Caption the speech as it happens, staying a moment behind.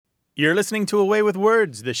You're listening to Away with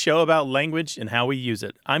Words, the show about language and how we use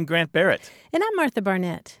it. I'm Grant Barrett. And I'm Martha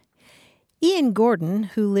Barnett. Ian Gordon,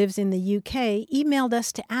 who lives in the UK, emailed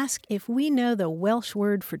us to ask if we know the Welsh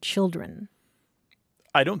word for children.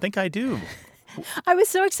 I don't think I do. I was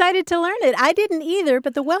so excited to learn it. I didn't either,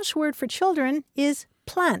 but the Welsh word for children is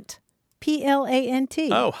plant. P-L-A-N-T.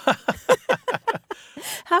 Oh.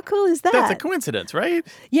 How cool is that? That's a coincidence, right?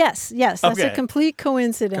 Yes. That's Okay. a complete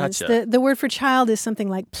coincidence. Gotcha. The word for child is something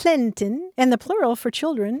like plentyn, and the plural for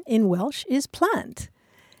children in Welsh is plant.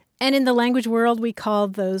 And in the language world, we call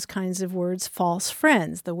those kinds of words false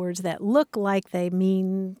friends, the words that look like they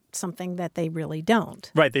mean something that they really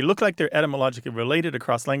don't. Right. They look like they're etymologically related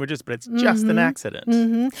across languages, but it's just an accident.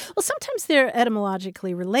 Mm-hmm. Well, sometimes they're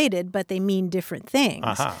etymologically related, but they mean different things.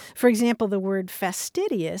 Uh-huh. For example, the word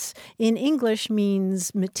fastidious in English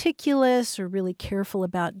means meticulous or really careful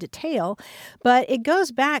about detail, but it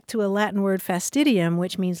goes back to a Latin word fastidium,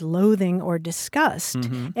 which means loathing or disgust.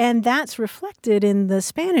 Mm-hmm. And that's reflected in the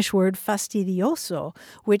Spanish word fastidioso,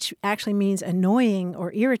 which actually means annoying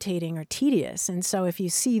or irritating or tedious. And so if you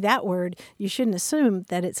see that word, you shouldn't assume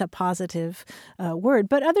that it's a positive word.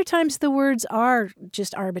 But other times the words are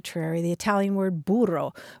just arbitrary. The Italian word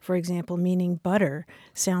burro, for example, meaning butter,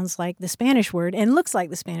 sounds like the Spanish word and looks like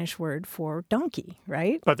the Spanish word for donkey,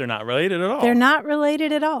 right? But they're not related at all. They're not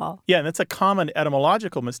related at all. Yeah, and that's a common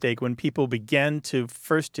etymological mistake when people begin to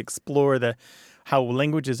first explore how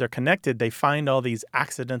languages are connected. They find all these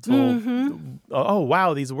accidental, oh,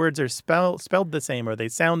 wow, these words are spelled the same or they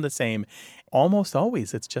sound the same. Almost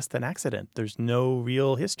always, it's just an accident. There's no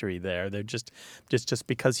real history there. They're just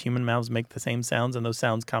because human mouths make the same sounds, and those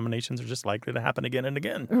sounds combinations are just likely to happen again and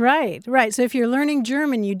again. Right. So if you're learning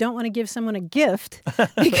German, you don't want to give someone a gift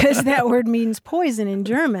because that word means poison in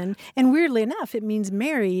German. And weirdly enough, it means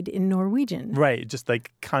married in Norwegian. Right, just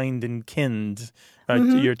like kind and kind.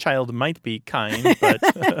 Your child might be kind, but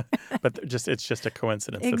it's just a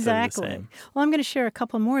coincidence that they're the same. Well, I'm going to share a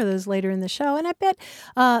couple more of those later in the show, and I bet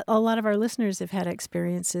a lot of our listeners have had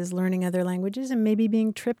experiences learning other languages and maybe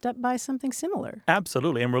being tripped up by something similar.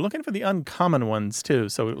 Absolutely, and we're looking for the uncommon ones, too,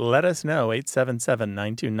 so let us know,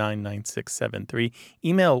 877-929-9673.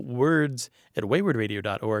 Email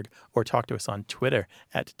words@waywordradio.org or talk to us on Twitter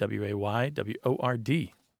at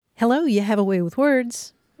WAYWORD. Hello, you have a way with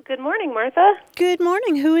words. Good morning, Martha. Good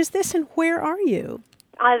morning. Who is this and where are you?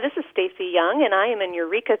 This is Stacy Young, and I am in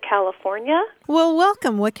Eureka, California. Well,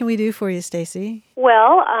 welcome. What can we do for you, Stacy?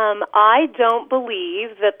 Well, I don't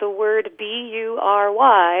believe that the word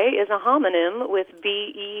B-U-R-Y is a homonym with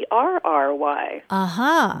B-E-R-R-Y.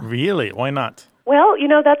 Aha. Really? Why not? Well,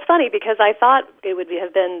 that's funny because I thought it would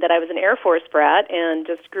have been that I was an Air Force brat and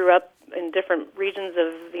just grew up in different regions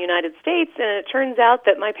of the United States, and it turns out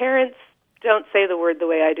that my parents don't say the word the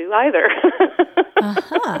way I do either.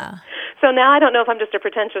 Uh-huh. So now I don't know if I'm just a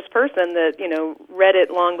pretentious person that, read it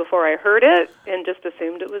long before I heard it and just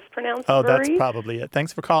assumed it was pronounced Oh, Bury. that's probably it.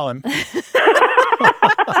 Thanks for calling.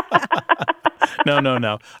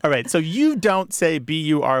 No. All right, so you don't say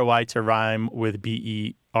B-U-R-Y to rhyme with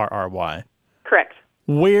B-E-R-R-Y. Correct.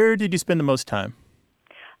 Where did you spend the most time?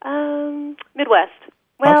 Midwest.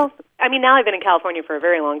 Well, Okay. I mean, now I've been in California for a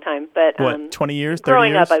very long time, but... What, 20 years, 30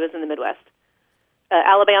 growing years? up, I was in the Midwest.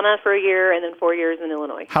 Alabama for a year, and then 4 years in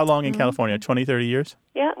Illinois. How long in California? 20, 30 years?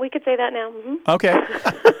 Yeah, we could say that now. Mm-hmm. Okay.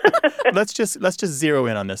 Let's just zero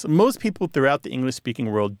in on this. Most people throughout the English-speaking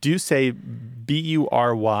world do say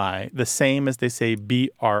B-U-R-Y the same as they say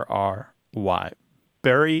B-R-R-Y.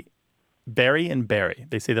 Berry and berry.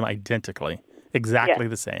 They say them identically, exactly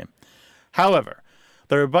the same. However,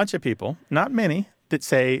 there are a bunch of people, not many, that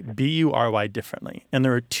say B-U-R-Y differently. And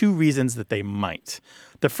there are two reasons that they might.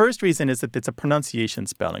 The first reason is that it's a pronunciation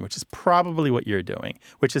spelling, which is probably what you're doing,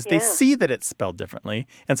 which is they see that it's spelled differently.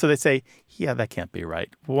 And so they say, yeah, that can't be right.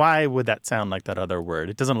 Why would that sound like that other word?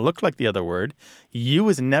 It doesn't look like the other word. U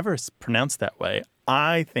is never pronounced that way.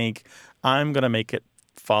 I think I'm going to make it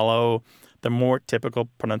follow the more typical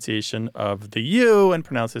pronunciation of the U and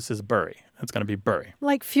pronounce this as bury. It's going to be bury.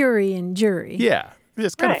 Like fury and jury. Yeah.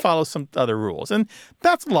 Just kind of follow some other rules. And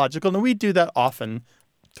that's logical, and we do that often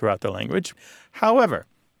throughout the language. However,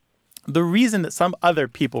 the reason that some other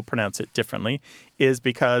people pronounce it differently is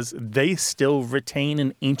because they still retain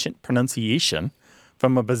an ancient pronunciation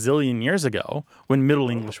from a bazillion years ago when Middle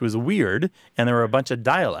English was weird and there were a bunch of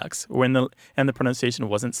dialects and the pronunciation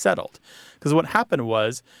wasn't settled. Because what happened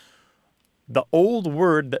was the old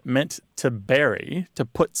word that meant to bury, to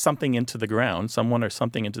put something into the ground, someone or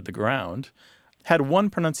something into the ground, had one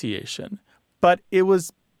pronunciation, but it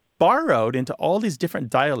was borrowed into all these different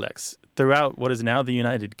dialects throughout what is now the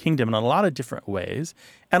United Kingdom in a lot of different ways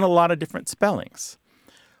and a lot of different spellings.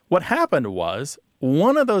 What happened was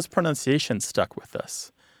one of those pronunciations stuck with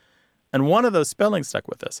us, and one of those spellings stuck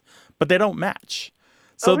with us, but they don't match.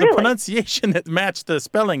 So the pronunciation that matched the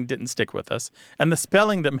spelling didn't stick with us, and the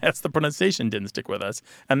spelling that matched the pronunciation didn't stick with us,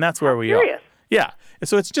 and that's where we are. Yeah.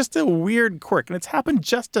 So it's just a weird quirk, and it's happened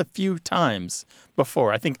just a few times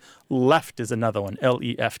before. I think left is another one,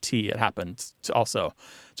 L-E-F-T. It happened also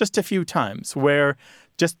just a few times where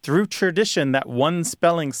just through tradition, that one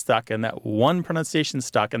spelling stuck and that one pronunciation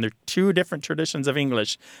stuck, and they're two different traditions of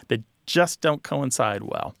English that just don't coincide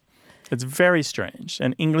well. It's very strange,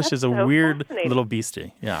 and English is a weird little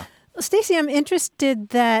beastie. Yeah. Stacey, I'm interested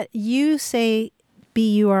that you say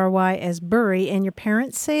B-U-R-Y as Bury, and your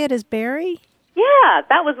parents say it as Barry? Yeah,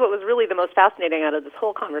 that was what was really the most fascinating out of this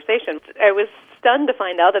whole conversation. I was stunned to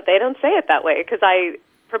find out that they don't say it that way, because I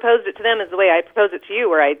proposed it to them as the way I proposed it to you,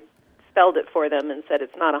 where I spelled it for them and said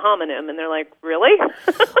it's not a homonym, and they're like, really?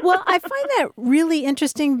 Well, I find that really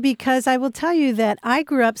interesting because I will tell you that I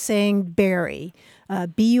grew up saying Barry,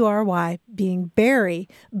 B-U-R-Y, being Barry,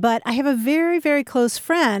 but I have a very, very close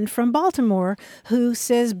friend from Baltimore who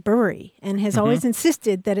says Bury and has always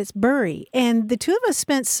insisted that it's Bury. And the two of us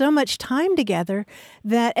spent so much time together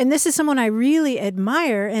that, and this is someone I really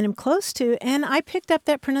admire and am close to, and I picked up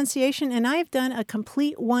that pronunciation and I've done a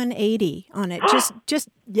complete 180 on it. Just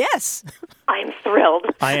yes. I'm thrilled.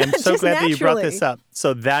 I am so glad that you brought this up.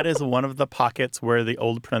 So that is one of the pockets where the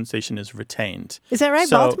old pronunciation is retained. Is that right?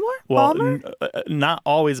 So, Baltimore? Not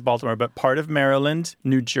always Baltimore, but part of Maryland,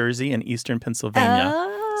 New Jersey, and eastern Pennsylvania.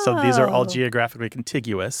 So these are all geographically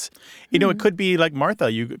contiguous. You know, it could be like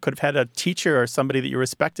Martha. You could have had a teacher or somebody that you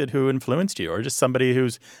respected who influenced you, or just somebody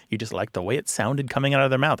you just liked the way it sounded coming out of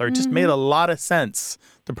their mouth, or it just made a lot of sense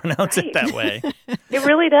to pronounce it that way. It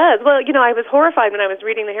really does. Well, I was horrified when I was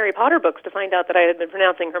reading the Harry Potter books to find out that I had been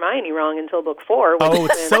pronouncing Hermione wrong until book 4. Oh,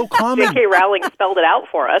 it's so common. J.K. Rowling spelled it out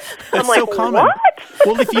for us. I'm like, so common. What?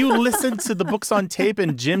 Well, if you listen to the books on tape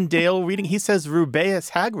and Jim Dale reading, he says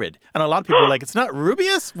Rubeus Hagrid. And a lot of people are like, it's not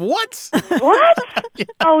Rubeus? What? What? Yeah.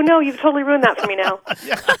 Oh, no, you've totally ruined that for me now.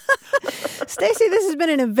 Stacey, this has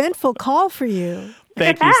been an eventful call for you.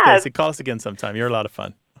 Thank you, Stacey. Call us again sometime. You're a lot of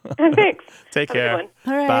fun. Thanks. Take care. All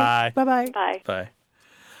right. Bye. Bye-bye. Bye. Bye.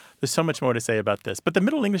 There's so much more to say about this. But the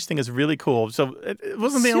Middle English thing is really cool. So it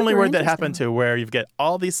wasn't the Super only word that happened to where you get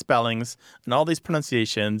all these spellings and all these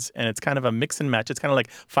pronunciations, and it's kind of a mix and match. It's kind of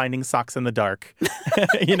like finding socks in the dark,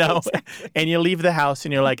 Exactly. And you leave the house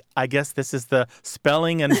and you're like, I guess this is the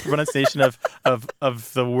spelling and pronunciation of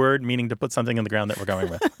the word meaning to put something in the ground that we're going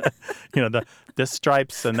with. The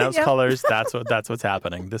stripes and those colors, that's what's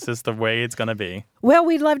happening. This is the way it's going to be. Well,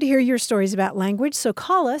 we'd love to hear your stories about language, so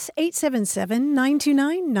call us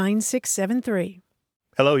 877-929-9673.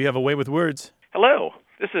 Hello, you have a way with words. Hello,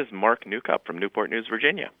 this is Mark Newcup from Newport News,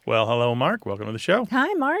 Virginia. Well, hello, Mark. Welcome to the show.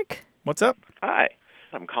 Hi, Mark. What's up? Hi.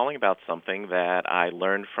 I'm calling about something that I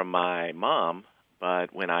learned from my mom,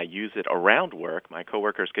 but when I use it around work, my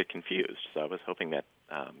coworkers get confused. So I was hoping that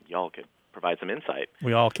y'all could provide some insight.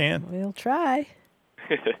 We all can. We'll try.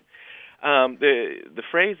 The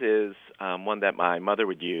phrase is one that my mother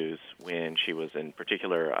would use when she was in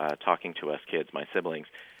particular talking to us kids, my siblings,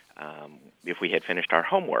 if we had finished our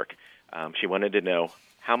homework. She wanted to know,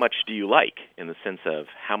 how much do you like, in the sense of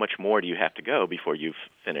how much more do you have to go before you've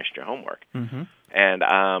finished your homework? Mm-hmm. And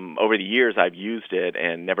over the years, I've used it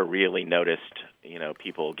and never really noticed,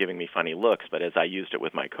 people giving me funny looks. But as I used it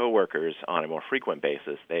with my coworkers on a more frequent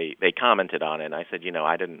basis, they commented on it. And I said,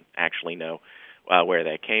 I didn't actually know where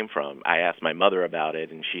that came from. I asked my mother about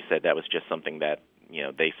it, and she said that was just something that,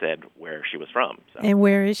 they said where she was from. So. And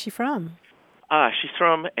where is she from? She's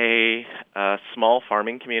from a small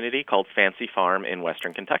farming community called Fancy Farm in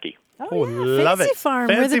western Kentucky. Oh, yeah, love Fancy it. Farm,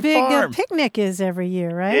 Fancy where the big Farm. picnic is every year,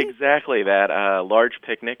 right? Exactly. That large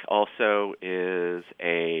picnic also is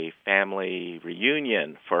a family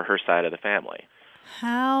reunion for her side of the family.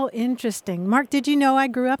 How interesting. Mark, did you know I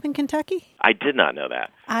grew up in Kentucky? I did not know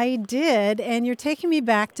that. I did, and you're taking me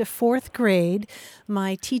back to 4th grade.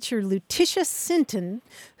 My teacher, Letitia Sinton,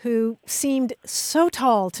 who seemed so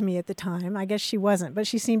tall to me at the time. I guess she wasn't, but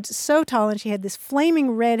she seemed so tall, and she had this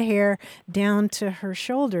flaming red hair down to her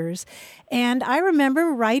shoulders. And I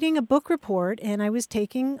remember writing a book report, and I was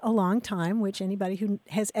taking a long time, which anybody who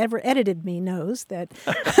has ever edited me knows that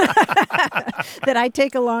that I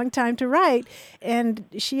take a long time to write. And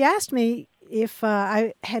she asked me if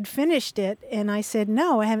I had finished it, and I said,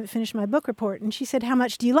 no, I haven't finished my book report. And she said, how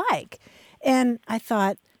much do you like? And I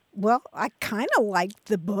thought, well, I kind of liked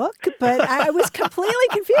the book, but I was completely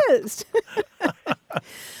confused.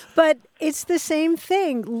 But it's the same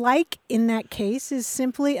thing. Like, in that case, is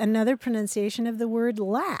simply another pronunciation of the word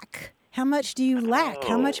lack. How much do you lack?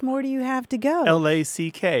 How much more do you have to go?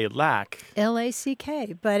 L-A-C-K, lack.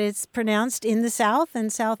 L-A-C-K, but it's pronounced in the South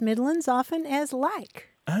and South Midlands often as like.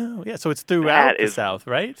 Oh, yeah. So it's throughout the is- South,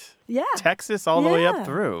 right? Yeah. Texas all the way up Yeah.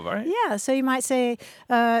 through, right? Yeah, so you might say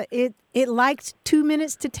it liked 2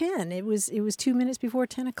 minutes to 10. It was 2 minutes before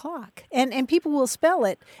 10 o'clock. And people will spell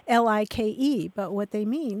it L-I-K-E, but what they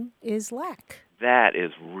mean is lack. That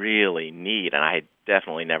is really neat, and I had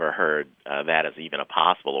definitely never heard that as even a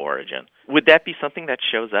possible origin. Would that be something that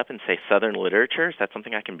shows up in, say, Southern literature? Is that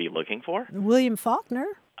something I can be looking for? William Faulkner.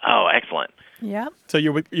 Oh, excellent. Yeah. So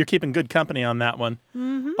you're keeping good company on that one.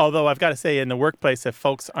 Mm-hmm. Although I've got to say, in the workplace, if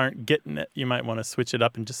folks aren't getting it, you might want to switch it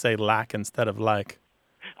up and just say lack instead of like.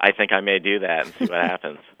 I think I may do that and see what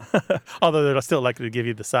happens. Although they're still likely to give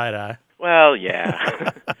you the side eye. Well, yeah.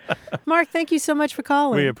 Mark, thank you so much for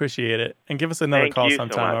calling. We appreciate it. And give us another Thank call you so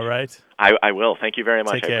sometime, much. all right? I will. Thank you very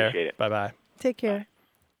much. Take I care. appreciate it. Bye-bye. Take care.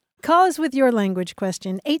 Call us with your language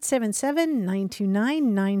question,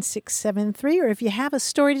 877-929-9673. Or if you have a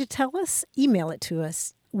story to tell us, email it to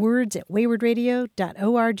us,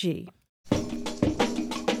 words@waywardradio.org.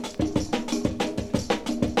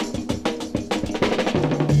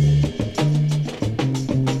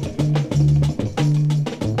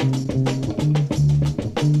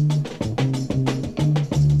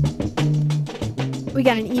 We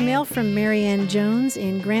got an email from Marianne Jones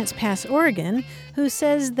in Grants Pass, Oregon, who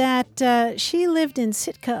says that she lived in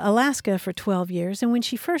Sitka, Alaska for 12 years, and when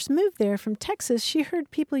she first moved there from Texas, she heard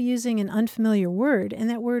people using an unfamiliar word, and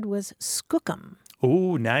that word was skookum.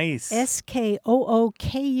 Oh, nice. S-K-O-O-K-U-M.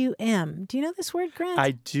 Do you know this word, Grant? I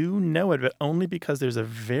do know it, but only because there's a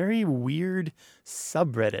very weird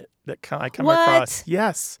subreddit that I come What? across.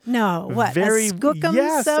 Yes. No, what? Very, a skookum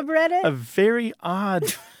yes, subreddit? A very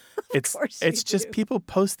odd. It's course you just do. people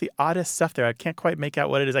post the oddest stuff there. I can't quite make out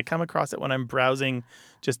what it is. I come across it when I'm browsing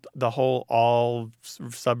just the whole all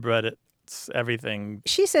subreddits, everything.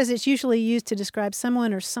 She says it's usually used to describe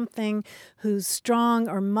someone or something who's strong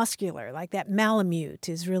or muscular, like that Malamute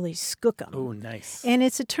is really skookum. Oh, nice. And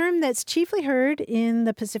it's a term that's chiefly heard in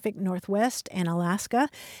the Pacific Northwest and Alaska,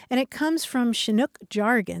 and it comes from Chinook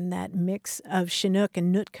jargon, that mix of Chinook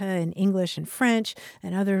and Nootka in English and French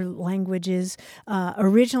and other languages.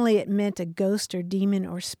 Originally, it meant a ghost or demon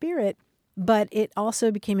or spirit, but it also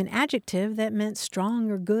became an adjective that meant strong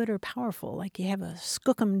or good or powerful, like you have a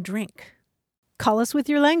skookum drink. Call us with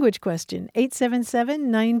your language question,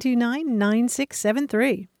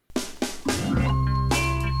 877-929-9673.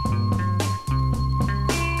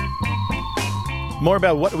 More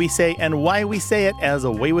about what we say and why we say it as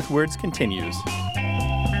A Way with Words continues.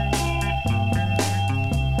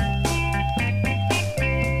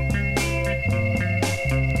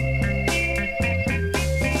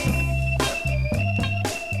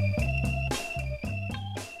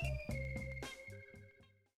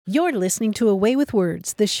 You're listening to A Way with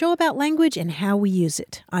Words, the show about language and how we use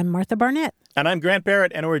it. I'm Martha Barnett. And I'm Grant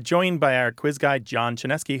Barrett, and we're joined by our quiz guy, John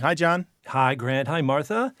Chinesky. Hi, John. Hi, Grant. Hi,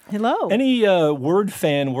 Martha. Hello. Any word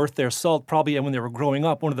fan worth their salt, probably when they were growing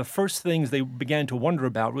up, one of the first things they began to wonder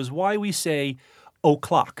about was why we say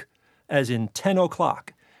o'clock, as in 10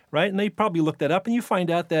 o'clock, right? And they probably looked that up, and you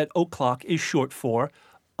find out that o'clock is short for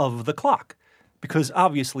of the clock. Because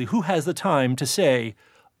obviously, who has the time to say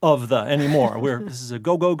of the anymore? This is a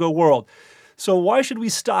go, go, go world. So why should we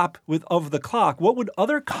stop with of the clock? What would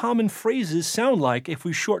other common phrases sound like if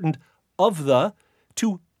we shortened of the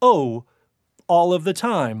to o all of the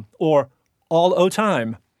time or all o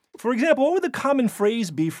time? For example, what would the common phrase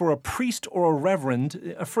be for a priest or a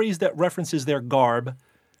reverend, a phrase that references their garb?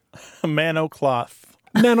 Manocloth.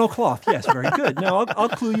 Manocloth, yes, very good. Now I'll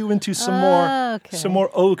clue you into some more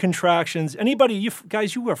O contractions. Anybody, you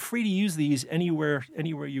guys, you are free to use these anywhere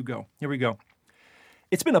you go. Here we go.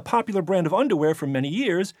 It's been a popular brand of underwear for many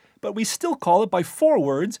years, but we still call it by 4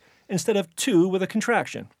 words instead of 2 with a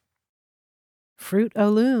contraction. Fruit o'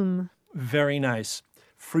 loom. Very nice.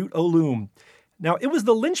 Fruit o' loom. Now, it was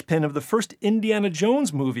the linchpin of the first Indiana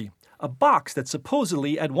Jones movie, a box that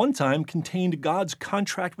supposedly at one time contained God's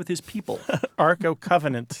contract with his people. Ark o'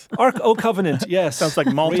 Covenant. Ark o' Covenant, yes. Sounds like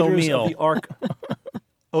Malto Raiders meal. Of the Ark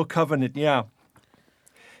o' Covenant, yeah.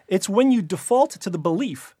 It's when you default to the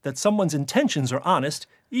belief that someone's intentions are honest,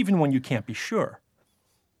 even when you can't be sure.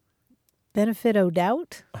 Benefit o'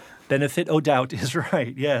 doubt. Benefit o' doubt is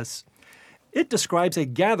right, yes. It describes a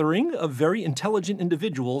gathering of very intelligent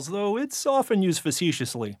individuals, though it's often used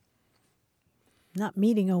facetiously. Not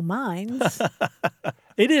meeting o' minds.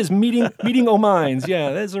 It is meeting o' minds. Yeah,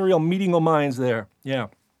 there's a real meeting o' minds there. Yeah.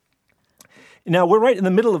 Now, we're right in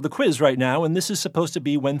the middle of the quiz right now, and this is supposed to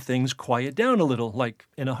be when things quiet down a little, like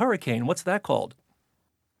in a hurricane. What's that called?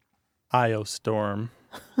 Io Storm.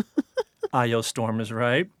 Io Storm is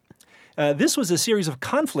right. This was a series of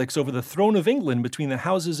conflicts over the throne of England between the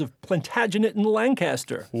houses of Plantagenet and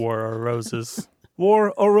Lancaster. War of Roses.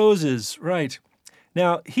 War o' Roses, right.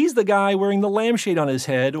 Now, he's the guy wearing the lampshade on his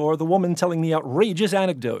head or the woman telling the outrageous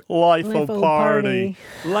anecdote. Life of party.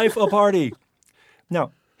 Life a party.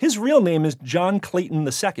 Now, his real name is John Clayton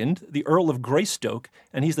II, the Earl of Greystoke,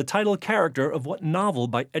 and he's the title character of what novel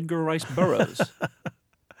by Edgar Rice Burroughs?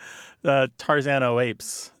 Tarzan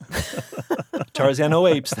Apes. Tarzan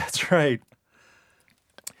Apes, that's right.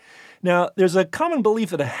 Now, there's a common belief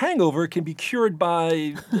that a hangover can be cured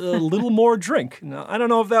by a little more drink. Now, I don't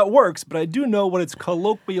know if that works, but I do know what it's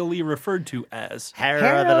colloquially referred to as. Hair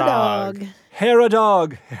of the dog. Hair a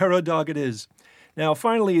dog. Hair a dog it is. Now,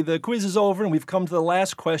 finally, the quiz is over, and we've come to the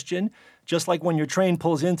last question, just like when your train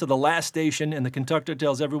pulls into the last station and the conductor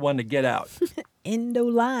tells everyone to get out.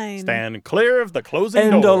 Endo-line. Stand clear of the closing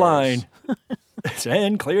doors. Endo-line.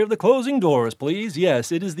 Stand clear of the closing doors, please.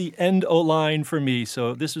 Yes, it is the endo-line for me.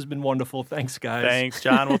 So this has been wonderful. Thanks, guys. Thanks,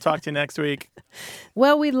 John. We'll talk to you next week.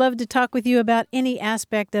 Well, we'd love to talk with you about any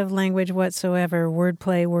aspect of language whatsoever,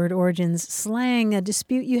 wordplay, word origins, slang, a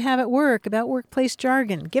dispute you have at work, about workplace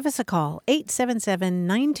jargon. Give us a call,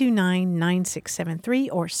 877-929-9673,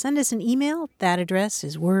 or send us an email. That address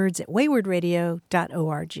is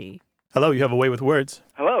words@waywardradio.org. Hello, you have a way with words.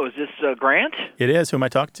 Hello, is this Grant? It is. Who am I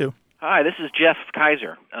talking to? Hi, this is Jeff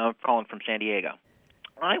Kaiser, calling from San Diego.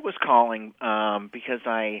 I was calling because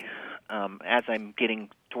as I'm getting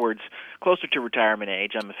towards closer to retirement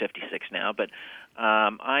age, I'm 56 now, but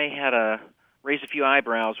I had raised a few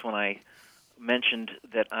eyebrows when I mentioned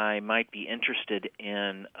that I might be interested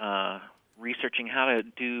in researching how to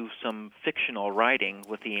do some fictional writing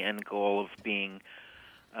with the end goal of being,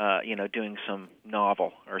 doing some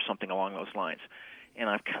novel or something along those lines. And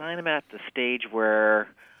I'm kind of at the stage where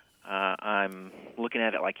I'm looking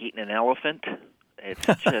at it like eating an elephant. It's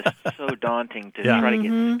just so daunting to try to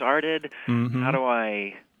get started. Mm-hmm. How do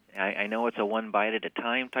I know it's a one bite at a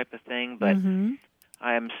time type of thing, but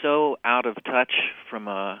I am so out of touch from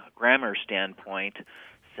a grammar standpoint,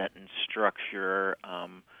 sentence structure,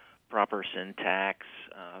 proper syntax,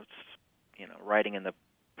 writing in the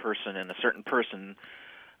person, in a certain person,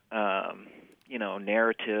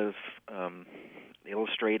 narrative,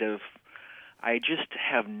 illustrative. I just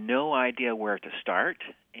have no idea where to start,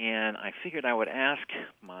 and I figured I would ask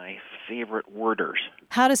my favorite worders.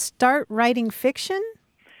 How to start writing fiction?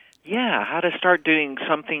 Yeah, how to start doing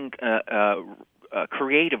something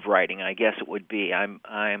creative writing, I guess it would be. I'm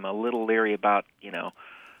a little leery about,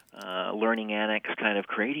 learning annex kind of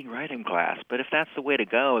creating writing class, but if that's the way to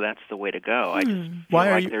go, that's the way to go. I just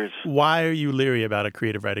feel why are you leery about a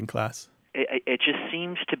creative writing class? It just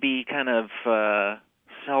seems to be kind of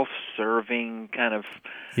self-serving kind of.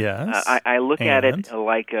 Yes. I look at it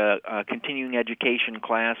like a continuing education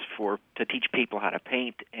class to teach people how to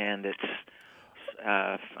paint, and it's.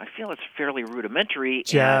 I feel it's fairly rudimentary.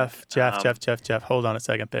 Jeff, hold on a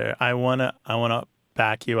second there. I wanna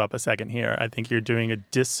back you up a second here. I think you're doing a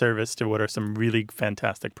disservice to what are some really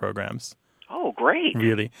fantastic programs. Oh, great!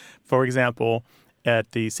 Really, for example,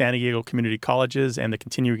 at the San Diego Community Colleges and the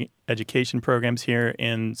continuing education programs here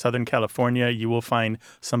in Southern California, you will find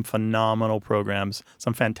some phenomenal programs,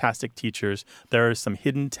 some fantastic teachers. There is some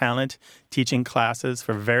hidden talent teaching classes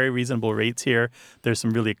for very reasonable rates here. There's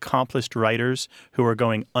some really accomplished writers who are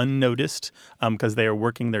going unnoticed because they are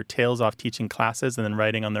working their tails off teaching classes and then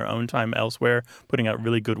writing on their own time elsewhere, putting out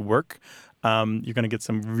really good work. You're going to get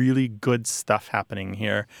some really good stuff happening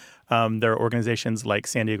here. There are organizations like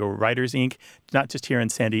San Diego Writers, Inc., not just here in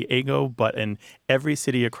San Diego, but in every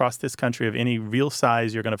city across this country of any real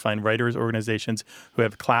size. You're going to find writers organizations who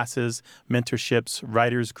have classes, mentorships,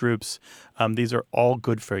 writers groups. These are all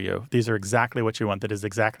good for you. These are exactly what you want. That is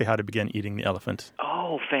exactly how to begin eating the elephant.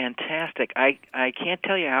 Oh, fantastic. I can't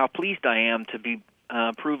tell you how pleased I am to be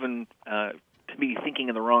proven to be thinking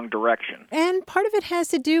in the wrong direction. And part of it has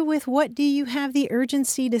to do with what do you have the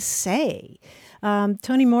urgency to say?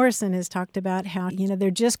 Toni Morrison has talked about how, there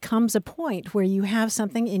just comes a point where you have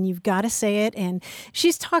something and you've got to say it. And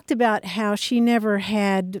she's talked about how she never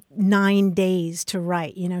had 9 days to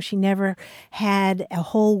write. She never had a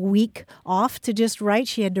whole week off to just write.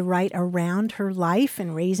 She had to write around her life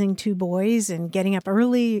and raising 2 boys and getting up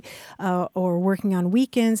early or working on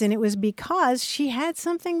weekends. And it was because she had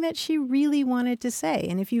something that she really wanted to say.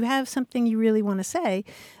 And if you have something you really want to say,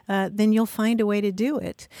 then you'll find a way to do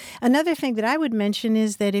it. Another thing that I would mention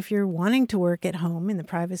is that if you're wanting to work at home in the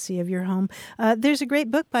privacy of your home, there's a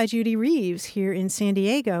great book by Judy Reeves here in San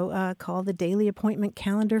Diego called The Daily Appointment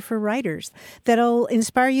Calendar for Writers that'll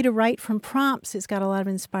inspire you to write from prompts. It's got a lot of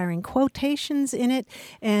inspiring quotations in it.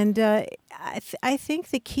 And I think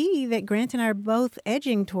the key that Grant and I are both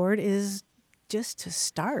edging toward is just to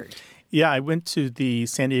start. Yeah, I went to the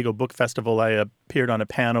San Diego Book Festival. I appeared on a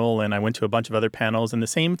panel, and I went to a bunch of other panels, and the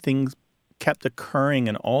same things kept occurring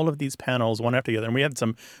in all of these panels, one after the other. And we had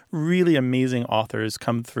some really amazing authors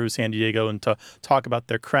come through San Diego and to talk about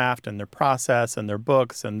their craft and their process and their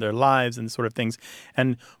books and their lives and sort of things.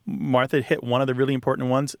 And Martha hit one of the really important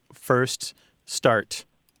ones. First, start.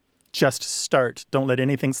 Just start. Don't let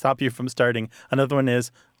anything stop you from starting. Another one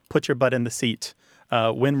is put your butt in the seat.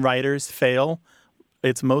 When writers fail,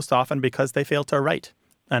 it's most often because they fail to write.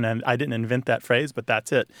 And I didn't invent that phrase, but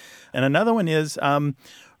that's it. And another one is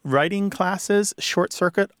writing classes short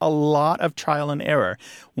circuit a lot of trial and error.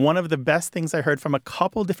 One of the best things I heard from a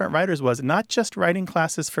couple different writers was not just writing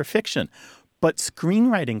classes for fiction, but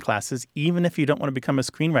screenwriting classes, even if you don't want to become a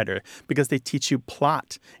screenwriter, because they teach you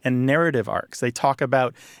plot and narrative arcs. They talk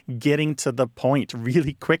about getting to the point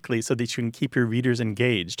really quickly so that you can keep your readers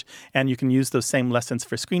engaged. And you can use those same lessons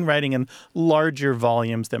for screenwriting in larger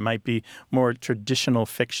volumes that might be more traditional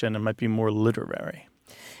fiction and might be more literary.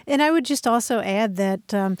 And I would just also add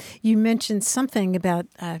that you mentioned something about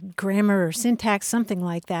grammar or syntax, something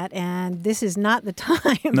like that, and this is not the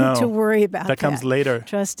time to worry about that. That comes later.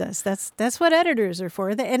 Trust us. That's what editors are for.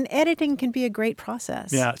 And editing can be a great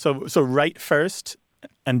process. Yeah, so write first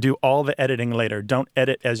and do all the editing later. Don't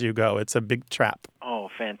edit as you go. It's a big trap. Oh,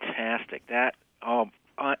 fantastic.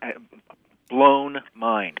 Blown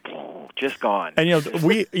mind. Just gone. And,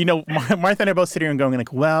 Martha and I are both sitting here and going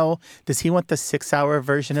like, well, does he want the 6-hour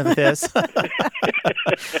version of this?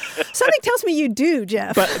 Something tells me you do,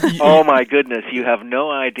 Jeff. Oh, my goodness. You have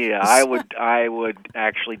no idea. I would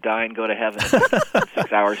actually die and go to heaven in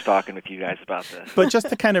 6 hours talking with you guys about this. But just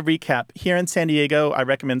to kind of recap, here in San Diego, I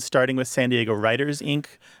recommend starting with San Diego Writers, Inc.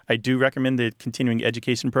 I do recommend the continuing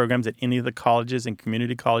education programs at any of the colleges and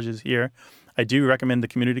community colleges here. I do recommend the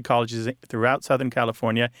community colleges throughout Southern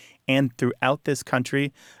California and throughout this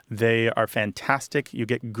country. They are fantastic. You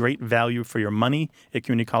get great value for your money at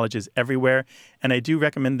community colleges everywhere. And I do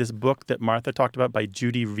recommend this book that Martha talked about by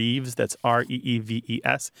Judy Reeves. That's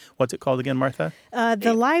Reeves. What's it called again, Martha?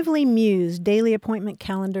 The Lively Muse, Daily Appointment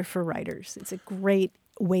Calendar for Writers. It's a great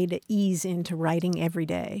way to ease into writing every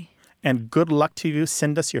day. And good luck to you.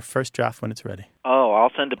 Send us your first draft when it's ready. Oh,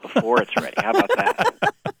 I'll send it before it's ready. How about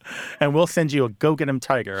that? And we'll send you a Go Get 'em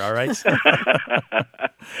Tiger, all right?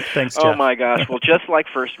 Thanks, Jeff. Oh, my gosh. Well, just like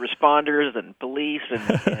first responders and police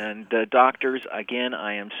and doctors, again,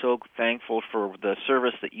 I am so thankful for the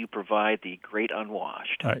service that you provide the great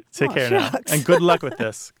unwashed. All right. Take care now. And good luck with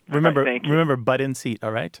this. Remember, butt in seat,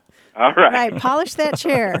 all right? All right. Right. Polish that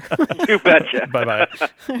chair. You betcha. Bye-bye.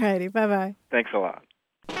 All righty. Bye-bye. Thanks a lot.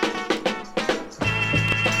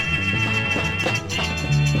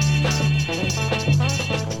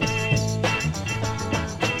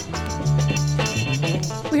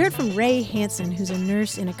 We heard from Ray Hansen, who's a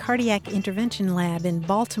nurse in a cardiac intervention lab in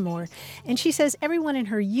Baltimore, and she says everyone in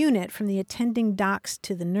her unit, from the attending docs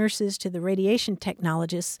to the nurses to the radiation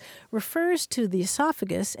technologists, refers to the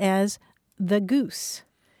esophagus as the goose.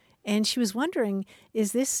 And she was wondering,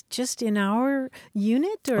 is this just in our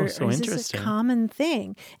unit or is this a common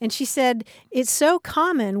thing? And she said it's so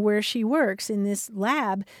common where she works in this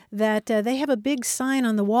lab that they have a big sign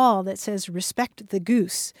on the wall that says, respect the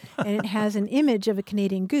goose. And it has an image of a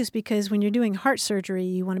Canadian goose because when you're doing heart surgery,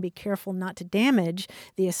 you want to be careful not to damage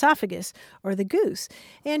the esophagus or the goose.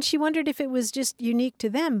 And she wondered if it was just unique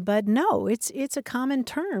to them. But no, it's a common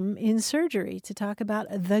term in surgery to talk about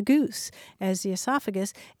the goose as the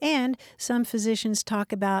esophagus. And some physicians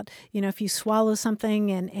talk about, if you swallow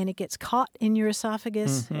something and it gets caught in your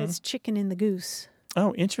esophagus, it's chicken in the goose.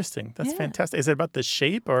 Oh, interesting. That's fantastic. Is it about the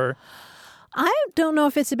shape or? I don't know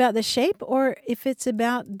if it's about the shape or if it's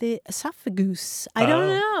about the esophagus. I don't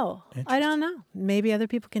know. Maybe other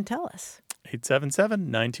people can tell us.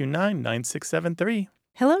 877-929-9673.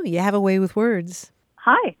 Hello, you have a way with words.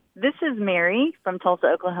 Hi, this is Mary from Tulsa,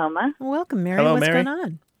 Oklahoma. Welcome, Mary. Hello, What's Mary. going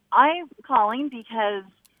on? I'm calling because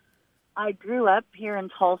I grew up here in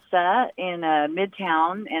Tulsa in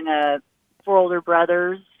Midtown, and 4 older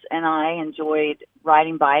brothers and I enjoyed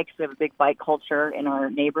riding bikes. We have a big bike culture in our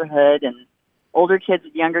neighborhood, and older kids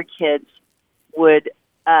and younger kids we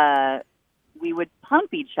would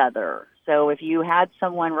pump each other. So if you had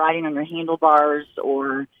someone riding on your handlebars,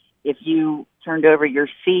 or if you turned over your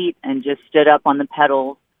seat and just stood up on the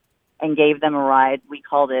pedals, and gave them a ride. We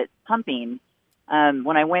called it pumping.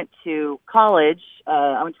 When I went to college,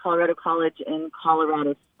 I went to Colorado College in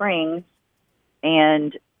Colorado Springs,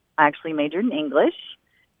 and I actually majored in English.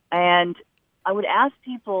 And I would ask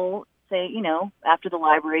people, say, after the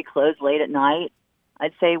library closed late at night,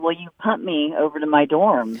 I'd say, "Will you pump me over to my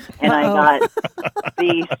dorm?" And I got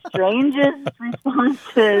the strangest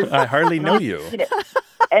responses. I hardly know you.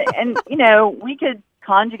 And we could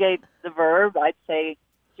conjugate the verb. I'd say,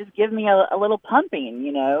 "Just give me a little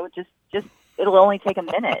pumping, just it'll only take a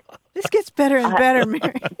minute." This gets better and better,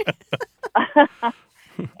 Mary.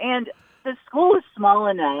 And the school is small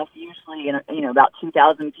enough. Usually, about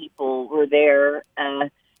 2,000 people were there.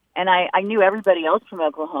 And I knew everybody else from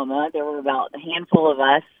Oklahoma. There were about a handful of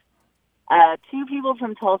us. 2 people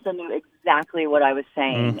from Tulsa knew exactly what I was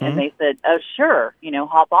saying. Mm-hmm. And they said, "Oh, sure,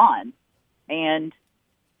 hop on." And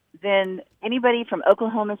then anybody from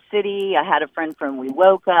Oklahoma City, I had a friend from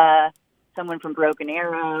Wewoka, someone from Broken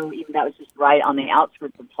Arrow, even that was just right on the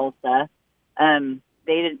outskirts of Tulsa.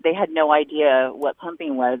 They had no idea what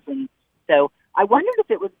pumping was. And so I wondered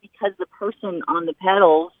if it was because the person on the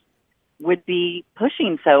pedals would be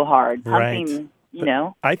pushing so hard, pumping,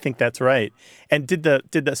 right. I think that's right. And did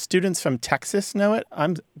the students from Texas know it?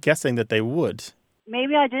 I'm guessing that they would.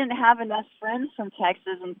 Maybe I didn't have enough friends from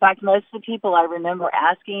Texas. In fact, most of the people I remember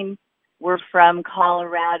asking were from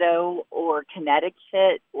Colorado or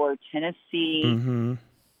Connecticut or Tennessee. Mm-hmm.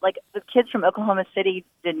 Like the kids from Oklahoma City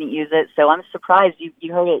didn't use it, so I'm surprised you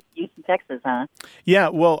heard it used in Texas, huh? Yeah,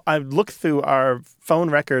 well, I've looked through our phone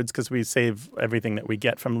records because we save everything that we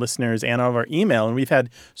get from listeners and all of our email, and we've had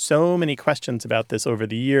so many questions about this over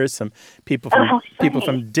the years. Some people from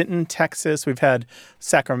Denton, Texas. We've had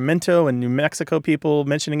Sacramento and New Mexico people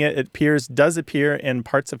mentioning it. It does appear in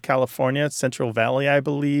parts of California, Central Valley, I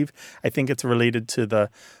believe. I think it's related to the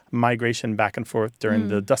migration back and forth during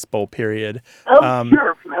the Dust Bowl period.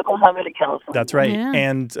 Sure, from Oklahoma to California. That's right. Yeah.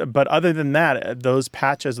 But other than that, those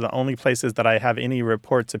patches are the only places that I have any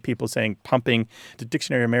reports of people saying pumping. The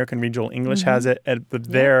Dictionary of American Regional English has it,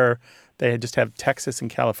 but they just have Texas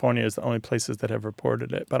and California as the only places that have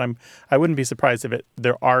reported it. But I wouldn't be surprised if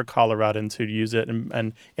there are Coloradans who use it,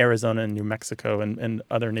 and Arizona and New Mexico and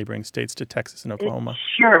other neighboring states to Texas and Oklahoma.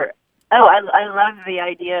 Sure. Oh, I love the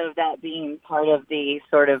idea of that being part of the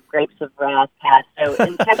sort of Grapes of Wrath past. So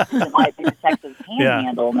in Texas, it might be the Texas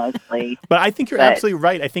Panhandle mostly. But I think you're absolutely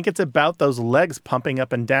right. I think it's about those legs pumping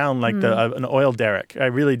up and down like an oil derrick. I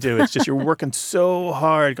really do. It's just you're working so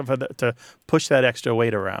hard to push that extra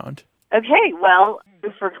weight around. Okay, well,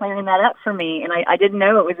 thanks for clearing that up for me. And I didn't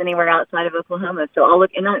know it was anywhere outside of Oklahoma. So I'll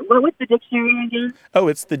look. And what was the dictionary again? Oh,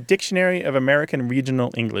 it's the Dictionary of American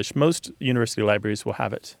Regional English. Most university libraries will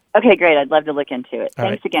have it. Okay, great. I'd love to look into it. All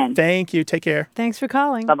Thanks right. again. Thank you. Take care. Thanks for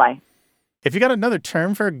calling. Bye-bye. If you got another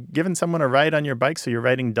term for giving someone a ride on your bike so you're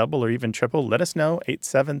riding double or even triple, let us know,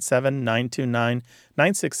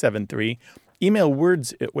 877-929-9673. Email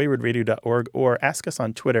words@waywardradio.org or ask us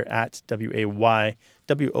on Twitter @WAYWORD.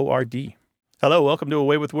 Hello, welcome to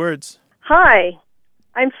Away with Words. Hi,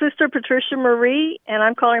 I'm Sister Patricia Marie, and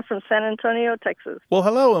I'm calling from San Antonio, Texas. Well,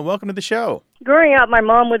 hello, and welcome to the show. Growing up, my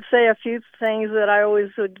mom would say a few things that I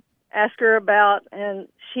always would ask her about, and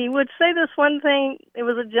she would say this one thing. It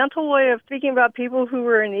was a gentle way of speaking about people who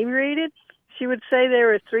were inebriated. She would say there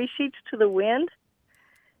were 3 sheets to the wind.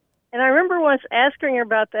 And I remember once asking her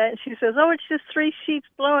about that, and she says, "Oh, it's just 3 sheets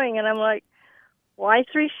blowing." And I'm like, "Why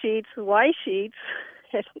 3 sheets? Why sheets?"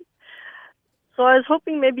 So I was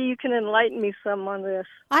hoping maybe you can enlighten me some on this.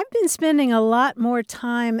 I've been spending a lot more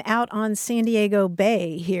time out on San Diego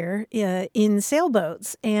Bay here in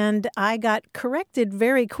sailboats, and I got corrected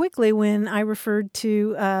very quickly when I referred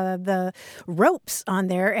to the ropes on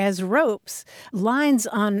there as ropes. Lines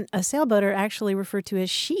on a sailboat are actually referred to as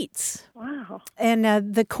sheets. Wow.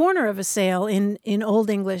 And the corner of a sail in Old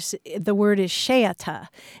English, the word is sheata,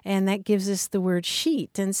 and that gives us the word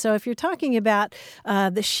sheet. And so if you're talking about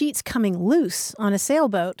the sheets coming loose on a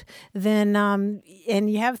sailboat, then and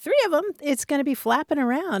you have 3 of them, it's going to be flapping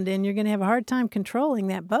around, and you're going to have a hard time controlling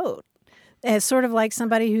that boat. It's sort of like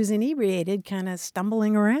somebody who's inebriated kind of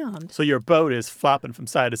stumbling around. So your boat is flopping from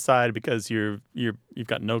side to side because you've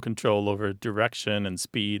got no control over direction and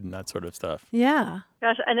speed and that sort of stuff. Yeah.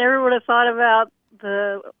 Gosh, I never would have thought about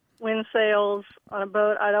the wind sails on a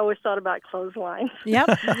boat. I'd always thought about clotheslines.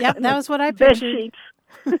 Yep, that was what I Bed pictured. sheets.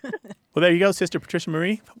 Well, there you go, Sister Patricia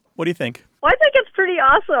Marie. What do you think? Well, I think it's pretty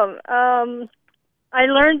awesome. I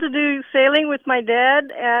learned to do sailing with my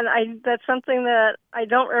dad, and that's something that I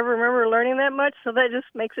don't ever remember learning that much, so that just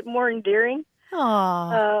makes it more endearing.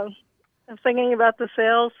 Aww. I'm thinking about the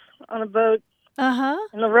sails on a boat Uh-huh.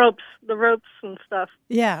 And the ropes and stuff.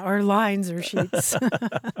 Yeah, or lines or sheets.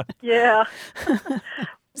 Yeah.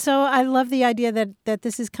 So I love the idea that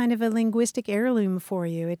this is kind of a linguistic heirloom for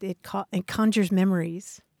you. It conjures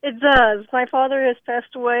memories. It does. My father has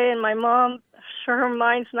passed away, and my mom, sure, her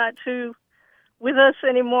mind's not too with us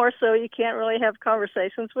anymore, so you can't really have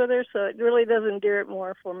conversations with her, so it really does endear it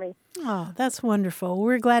more for me. Oh, that's wonderful.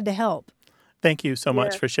 We're glad to help. Thank you so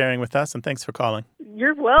much for sharing with us, and thanks for calling.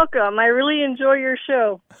 You're welcome. I really enjoy your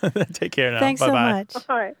show. Take care now. Thanks Bye-bye. so much.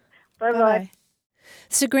 All right. Bye-bye.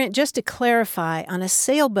 So, Grant, just to clarify, on a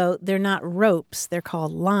sailboat, they're not ropes, they're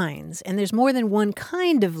called lines. And there's more than one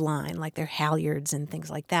kind of line, like they're halyards and things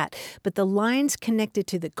like that. But the lines connected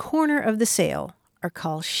to the corner of the sail are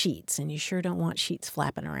called sheets, and you sure don't want sheets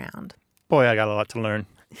flapping around. Boy, I got a lot to learn.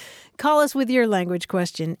 Call us with your language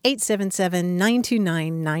question,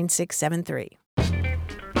 877-929-9673.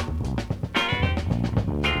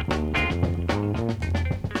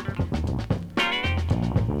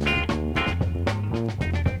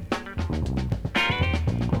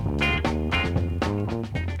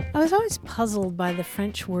 I was always puzzled by the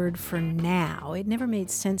French word for now. It never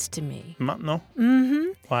made sense to me. No? Mm-hmm.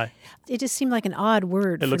 Why? It just seemed like an odd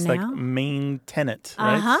word It for looks now. like main tenant,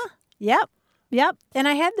 right? Uh-huh. Yep. And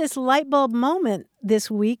I had this light bulb moment this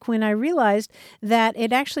week when I realized that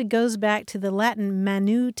it actually goes back to the Latin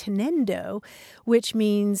manu tenendo, which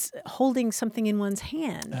means holding something in one's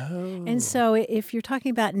hand. Oh. And so if you're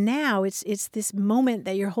talking about now, it's this moment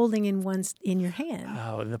that you're holding in your hand.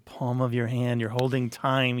 Oh, in the palm of your hand. You're holding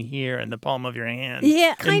time here in the palm of your hand.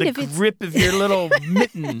 Yeah, kind in of. the grip of your little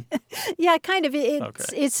mitten. Yeah, kind of.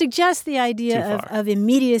 It suggests the idea of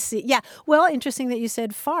immediacy. Yeah, well, interesting that you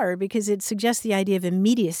said far, because it suggests the idea of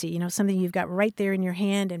immediacy, something you've got right there in your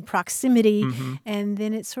hand and proximity, and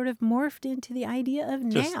then it sort of morphed into the idea of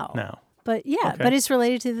Just now. now. But but it's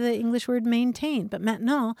related to the English word maintain. But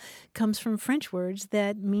maintenant comes from French words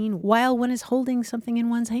that mean while one is holding something in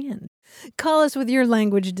one's hand. Call us with your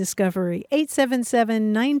language discovery,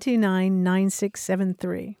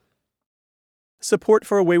 877-929-9673. Support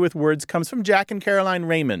for A Way with Words comes from Jack and Caroline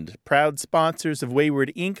Raymond, proud sponsors of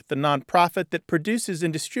Wayward Inc., the nonprofit that produces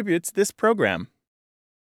and distributes this program.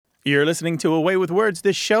 You're listening to A Way with Words,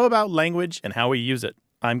 this show about language and how we use it.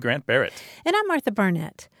 I'm Grant Barrett. And I'm Martha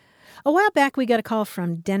Barnett. A while back, we got a call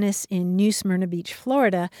from Dennis in New Smyrna Beach,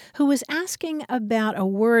 Florida, who was asking about a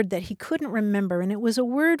word that he couldn't remember, and it was a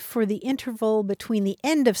word for the interval between the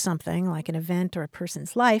end of something, like an event or a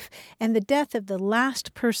person's life, and the death of the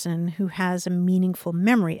last person who has a meaningful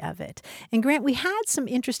memory of it. And Grant, we had some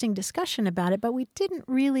interesting discussion about it, but we didn't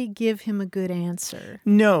really give him a good answer.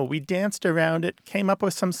 No, we danced around it, came up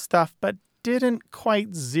with some stuff, but didn't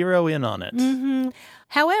quite zero in on it. Mm-hmm.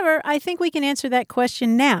 However, I think we can answer that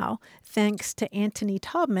question now, thanks to Anthony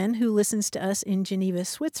Taubman, who listens to us in Geneva,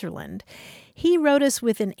 Switzerland. He wrote us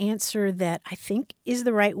with an answer that I think is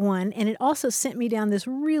the right one, and it also sent me down this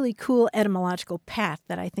really cool etymological path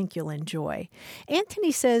that I think you'll enjoy.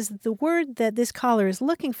 Anthony says the word that this caller is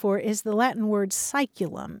looking for is the Latin word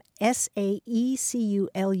saeculum, S-A-E-C-U-L-U-M,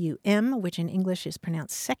 which in English is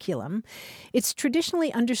pronounced seculum. It's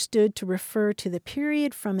traditionally understood to refer to the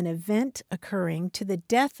period from an event occurring to the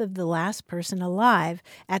death of the last person alive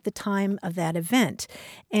at the time of that event.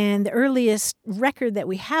 And the earliest record that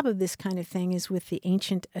we have of this kind of thing is with the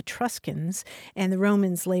ancient Etruscans, and the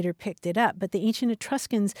Romans later picked it up. But the ancient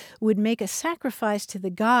Etruscans would make a sacrifice to the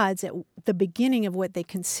gods at the beginning of what they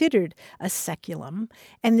considered a seculum,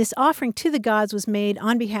 and this offering to the gods was made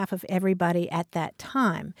on behalf of everybody at that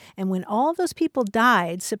time. And when all those people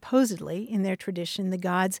died, supposedly, in their tradition, the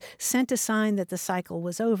gods sent a sign that the cycle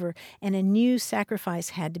was over, and a new sacrifice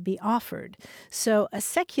had to be offered. So a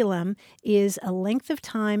seculum is a length of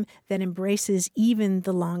time that embraces even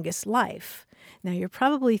the longest life. Now, you're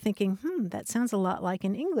probably thinking, that sounds a lot like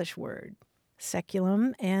an English word,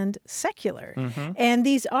 seculum and secular. Mm-hmm. And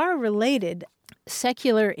these are related.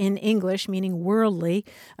 Secular in English, meaning worldly,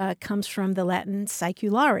 comes from the Latin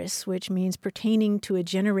saecularis, which means pertaining to a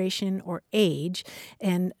generation or age,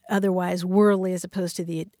 and otherwise worldly as opposed to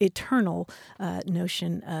the eternal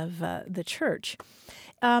notion of the church.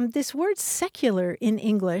 This word secular in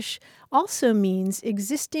English also means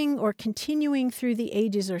existing or continuing through the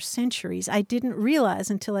ages or centuries. I didn't realize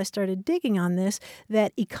until I started digging on this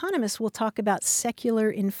that economists will talk about secular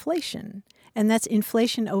inflation, and that's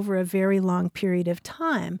inflation over a very long period of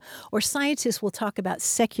time. Or scientists will talk about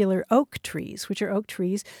secular oak trees, which are oak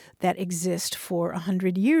trees that exist for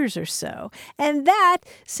 100 years or so. And that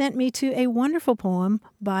sent me to a wonderful poem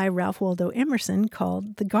by Ralph Waldo Emerson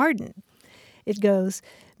called The Garden. It goes,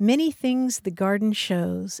 many things the garden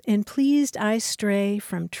shows, and pleased I stray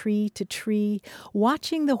from tree to tree,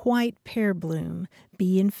 watching the white pear bloom,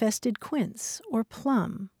 bee-infested quince or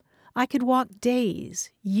plum. I could walk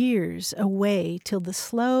days, years away till the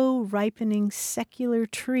slow ripening secular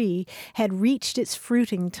tree had reached its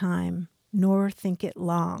fruiting time, nor think it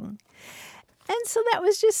long. And so that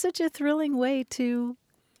was just such a thrilling way to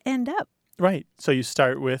end up. Right. So you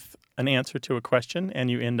start with an answer to a question and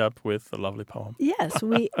you end up with a lovely poem. Yes,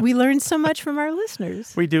 we learned so much from our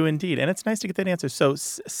listeners. We do indeed. And it's nice to get that answer. So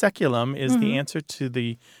seculum is the answer to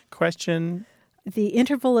the question. The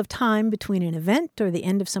interval of time between an event or the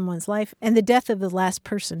end of someone's life and the death of the last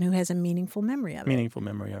person who has a meaningful memory of it. Meaningful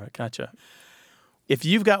memory of it. Gotcha. If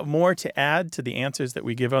you've got more to add to the answers that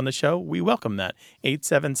we give on the show, we welcome that.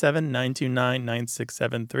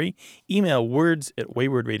 877-929-9673. Email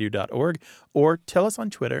words@waywordradio.org or tell us on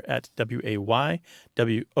Twitter at WAYWORD.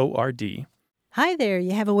 Hi there,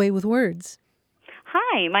 you have a way with words.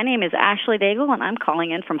 Hi, my name is Ashley Daigle, and I'm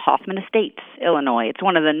calling in from Hoffman Estates, Illinois. It's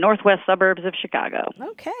one of the northwest suburbs of Chicago.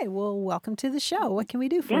 Okay, well, welcome to the show. What can we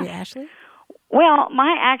do for you, Ashley? Well,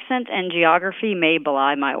 my accent and geography may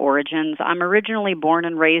belie my origins. I'm originally born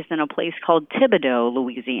and raised in a place called Thibodaux,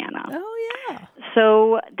 Louisiana. Oh, yeah.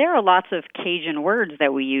 So there are lots of Cajun words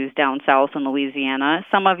that we use down south in Louisiana.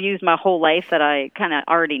 Some I've used my whole life that I kind of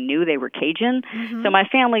already knew they were Cajun. So my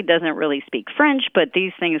family doesn't really speak French, but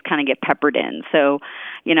these things kind of get peppered in. So,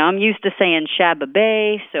 I'm used to saying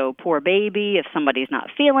shabba-bay, so poor baby, if somebody's not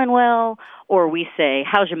feeling well. Or we say,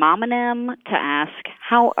 how's your mom and them, to ask,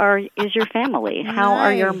 is your family? How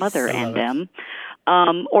are your mother and them?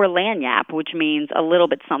 Or lanyap, which means a little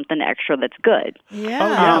bit something extra that's good.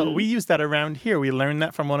 Yeah. We use that around here. We learned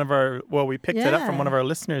that from we picked it up from one of our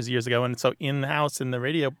listeners years ago. And so in-house in the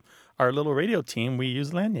radio, our little radio team, we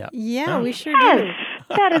use lanyap. Yeah, we sure do.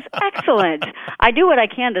 That is excellent. I do what I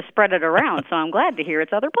can to spread it around, so I'm glad to hear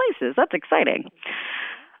it's other places. That's exciting.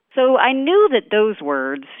 So I knew that those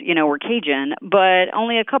words, were Cajun, but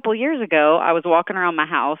only a couple years ago, I was walking around my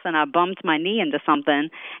house and I bumped my knee into something,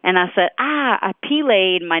 and I said, I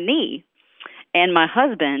peelayed my knee. And my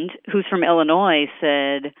husband, who's from Illinois,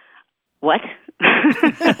 said, what?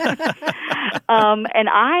 And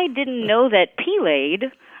I didn't know that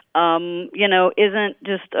peelayed, isn't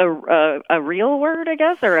just a real word, I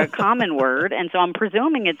guess, or a common word. And so I'm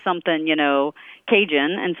presuming it's something,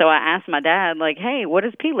 Cajun. And so I asked my dad, like, hey, what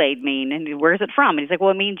does peelayed mean? And where's it from? And he's like, well,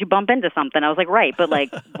 it means you bump into something. I was like, right, but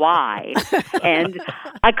like, why? And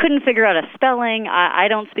I couldn't figure out a spelling. I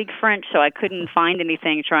don't speak French, so I couldn't find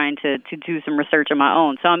anything trying to do some research on my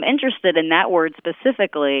own. So I'm interested in that word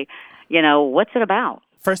specifically. What's it about?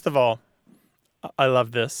 First of all, I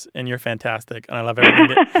love this, and you're fantastic, and I love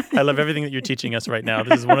everything that you're teaching us right now.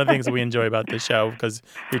 This is one of the things that we enjoy about this show, because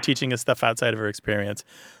you're teaching us stuff outside of our experience.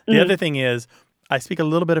 The other thing is, I speak a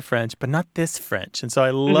little bit of French, but not this French, and so I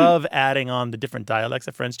love adding on the different dialects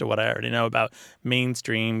of French to what I already know about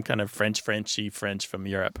mainstream kind of Frenchy French from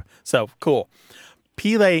Europe. So, cool.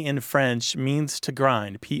 Piler in French means to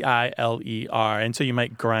grind, Piler. And so you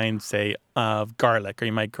might grind, say, garlic, or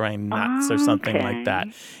you might grind nuts or something like that.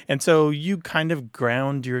 And so you kind of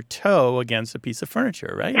ground your toe against a piece of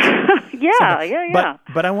furniture, right? Yeah.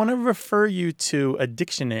 But I want to refer you to a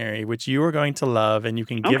dictionary, which you are going to love and you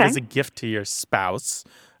can give as a gift to your spouse,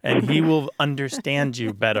 and he will understand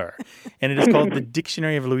you better. And it is called the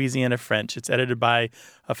Dictionary of Louisiana French. It's edited by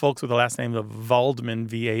folks with the last name of Valdman,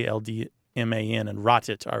 Valdman, and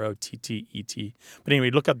Rottet, Rottet. But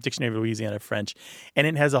anyway, look up Dictionary of Louisiana French, and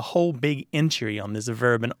it has a whole big entry on this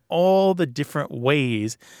verb and all the different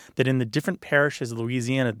ways that in the different parishes of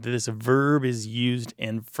Louisiana this verb is used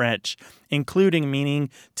in French, including meaning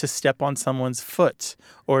to step on someone's foot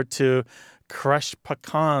or to crush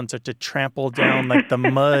pecans or to trample down like the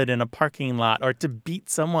mud in a parking lot or to beat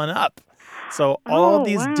someone up. So all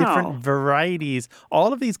these different varieties,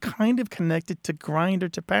 all of these kind of connected to grind or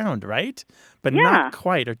to pound, right? But not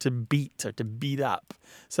quite, or to beat up.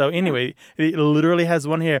 So anyway, it literally has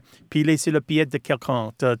one here, piler sur le pied de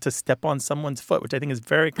quelqu'un, to step on someone's foot, which I think is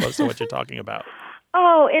very close to what you're talking about.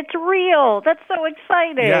 Oh, it's real. That's so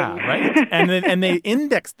exciting. Yeah, right? And they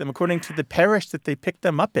indexed them according to the parish that they picked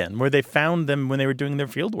them up in, where they found them when they were doing their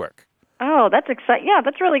field work. Oh, that's exciting. Yeah,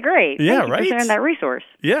 that's really great. Yeah, Thank you for sharing that resource.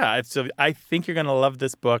 Yeah, so I think you're going to love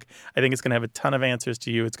this book. I think it's going to have a ton of answers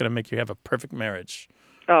to you. It's going to make you have a perfect marriage.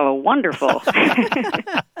 Oh, wonderful.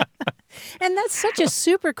 And that's such a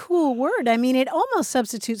super cool word. I mean, it almost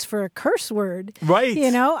substitutes for a curse word. Right.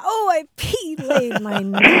 I peelayed my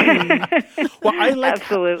knee. Well,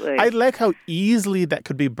 Absolutely. I like how easily that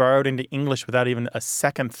could be borrowed into English without even a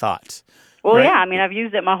second thought. Well, right? yeah, I mean, I've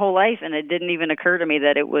used it my whole life, and it didn't even occur to me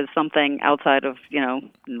that it was something outside of,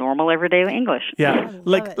 normal everyday English. Yeah,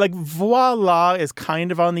 love it. like voila is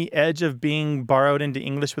kind of on the edge of being borrowed into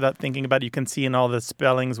English without thinking about it. You can see in all the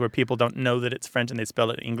spellings where people don't know that it's French and they spell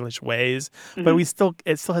it English ways. But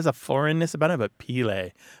it still has a foreignness about it. But pile,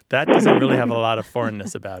 that doesn't really have a lot of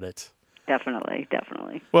foreignness about it. Definitely,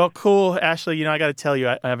 definitely. Well, cool, Ashley. I got to tell you,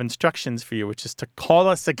 I have instructions for you, which is to call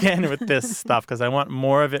us again with this stuff because I want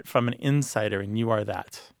more of it from an insider, and you are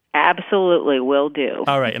that. Absolutely, will do.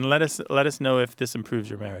 All right, and let us know if this improves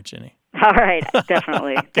your marriage, Ginny. All right,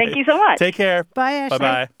 definitely. Okay. Thank you so much. Take care. Bye, Ashley.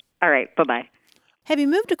 Bye-bye. All right, bye-bye. Have you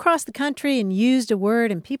moved across the country and used a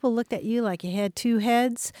word and people looked at you like you had two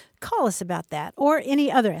heads? Call us about that or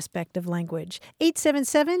any other aspect of language.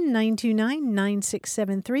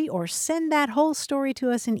 877-929-9673 or send that whole story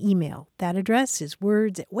to us in email. That address is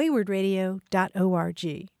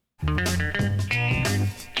words@waywardradio.org.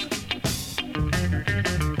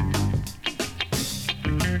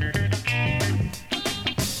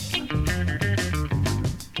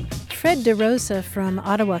 Fred DeRosa from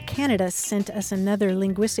Ottawa, Canada, sent us another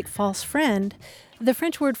linguistic false friend. The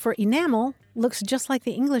French word for enamel looks just like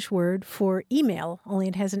the English word for email, only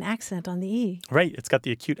it has an accent on the E. Right. It's got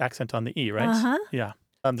the acute accent on the E, right? Uh-huh. Yeah.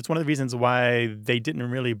 That's one of the reasons why they didn't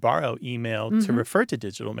really borrow email to refer to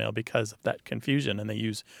digital mail because of that confusion, and they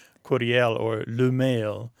use courriel or le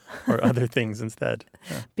mail or other things instead.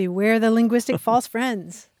 Yeah. Beware the linguistic false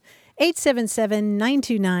friends.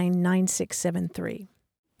 877-929-9673.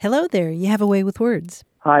 Hello there. You have a way with words.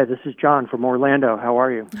 Hi, this is John from Orlando. How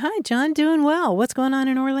are you? Hi, John. Doing well. What's going on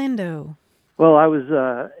in Orlando? Well, I was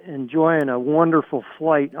enjoying a wonderful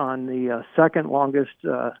flight on the second longest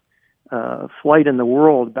flight in the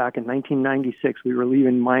world back in 1996. We were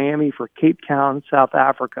leaving Miami for Cape Town, South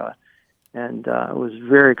Africa, and it was a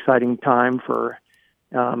very exciting time for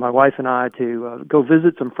my wife and I to go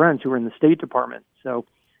visit some friends who were in the State Department. So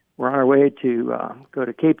we're on our way to go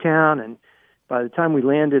to Cape Town, and by the time we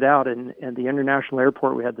landed out at the international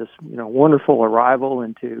airport, we had this wonderful arrival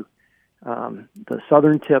into the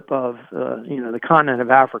southern tip of the continent of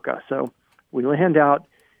Africa. So we land out,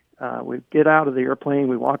 we get out of the airplane,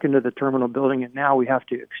 we walk into the terminal building, and now we have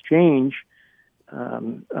to exchange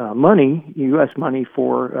money, U.S. money,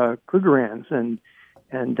 for Krugerrands, and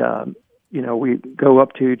we go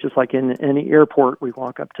up to, just like in any airport, we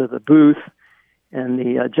walk up to the booth. And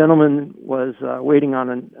the gentleman was waiting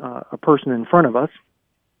on a person in front of us.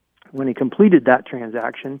 When he completed that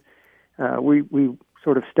transaction, we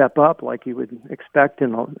sort of step up like you would expect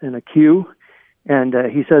in a queue. And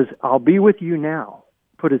he says, "I'll be with you now."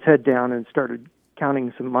 Put his head down and started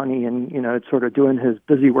counting some money, and sort of doing his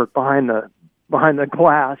busy work behind the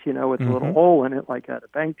glass, with a little hole in it, like at a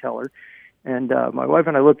bank teller. And my wife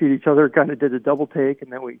and I looked at each other, kind of did a double take,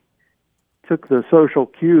 and then we took the social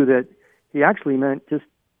cue that he actually meant just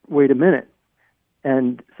wait a minute.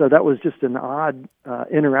 And so that was just an odd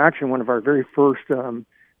interaction, one of our very first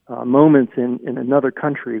moments in another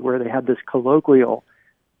country where they had this colloquial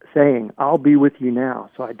saying, "I'll be with you now."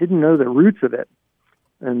 So I didn't know the roots of it.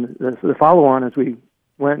 And the follow-on as we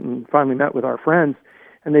went and finally met with our friends,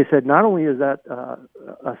 and they said not only is that a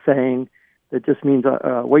saying that just means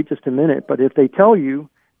wait just a minute, but if they tell you,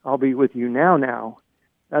 "I'll be with you now,"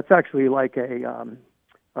 that's actually like a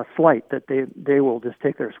slight that they will just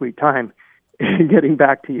take their sweet time getting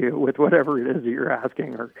back to you with whatever it is that you're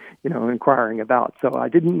asking or inquiring about. So I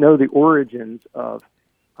didn't know the origins of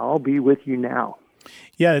 "I'll be with you now."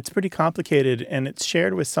 Yeah, it's pretty complicated, and it's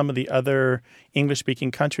shared with some of the other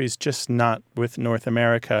English-speaking countries, just not with North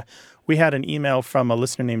America. We had an email from a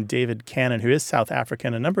listener named David Cannon, who is South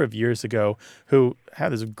African, a number of years ago, who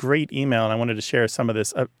had this great email, and I wanted to share some of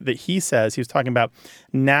this, that he says, he was talking about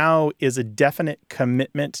now is a definite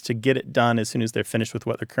commitment to get it done as soon as they're finished with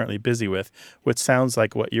what they're currently busy with, which sounds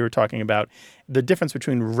like what you were talking about. The difference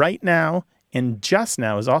between right now and just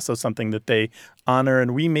now is also something that they honor,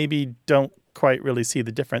 and we maybe don't quite really see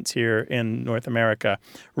the difference here in North America.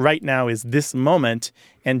 Right now is this moment,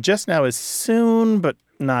 and just now is soon, but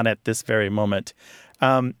not at this very moment.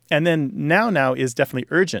 And then now is definitely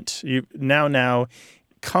urgent. Now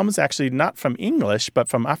comes actually not from English, but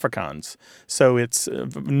from Afrikaans. So it's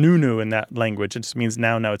nu in that language. It just means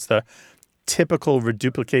now. It's the typical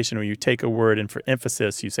reduplication where you take a word and for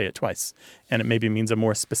emphasis you say it twice, and it maybe means a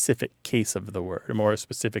more specific case of the word, a more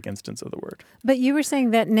specific instance of the word. But you were saying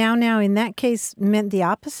that now in that case meant the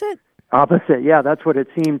opposite? Opposite, yeah, that's what it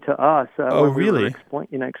seemed to us. When really?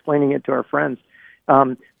 We were explaining it to our friends.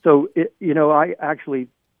 I actually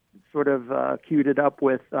sort of queued it up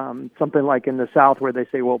with something like in the South where they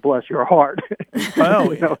say, well, bless your heart.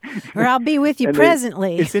 Oh, or I'll be with you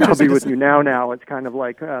presently. It's I'll interesting. be with you now. It's kind of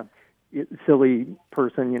like silly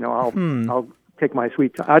person, I'll take my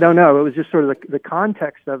sweet time. I don't know. It was just sort of the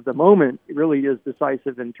context of the moment really is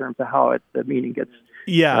decisive in terms of how the meaning gets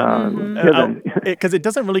given. Because it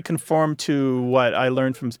doesn't really conform to what I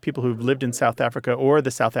learned from people who've lived in South Africa or the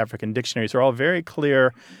South African dictionaries. They're all very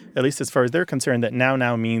clear, at least as far as they're concerned, that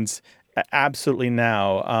now means absolutely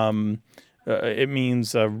now. It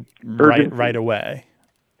means right away.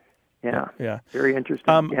 Yeah. Very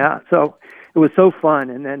interesting. So it was so fun.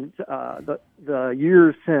 And then the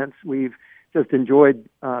years since, we've just enjoyed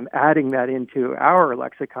adding that into our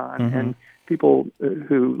lexicon. Mm-hmm. And people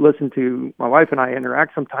who listen to my wife and I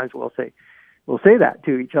interact sometimes will say that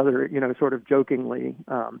to each other, sort of jokingly,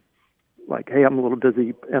 like, hey, I'm a little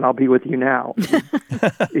busy and I'll be with you now.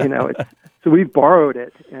 So we've borrowed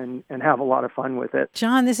it and have a lot of fun with it.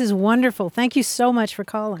 John, this is wonderful. Thank you so much for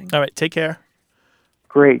calling. All right. Take care.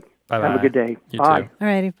 Great. Bye-bye. Have a good day. You Bye. too. All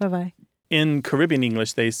righty. Bye-bye. In Caribbean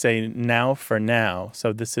English, they say now for now.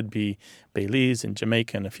 So this would be Belize and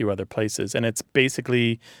Jamaica and a few other places. And it's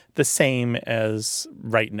basically the same as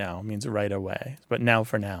right now. It means right away. But now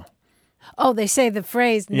for now. Oh, they say the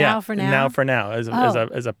phrase now for now? Now for now as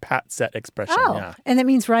a pat set expression. Oh, yeah. And that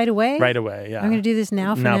means right away? Right away, yeah. I'm going to do this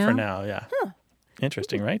now for now? Now for now, yeah. Huh.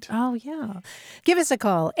 Interesting, right? Oh, yeah. Give us a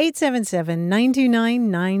call,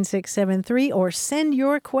 877-929-9673, or send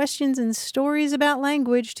your questions and stories about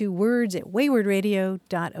language to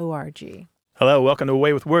words@waywardradio.org. Hello, welcome to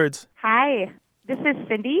Away with Words. Hi, this is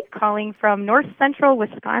Cindy calling from north central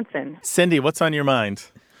Wisconsin. Cindy, what's on your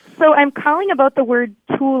mind? So I'm calling about the word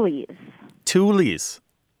toolies. Toolies.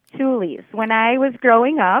 Toolies. When I was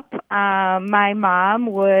growing up, my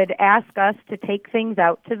mom would ask us to take things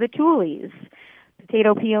out to the toolies.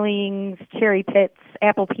 Potato peelings, cherry pits,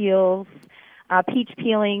 apple peels, peach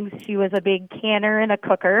peelings. She was a big canner and a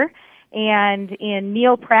cooker. And in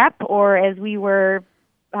meal prep, or as we were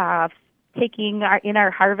taking in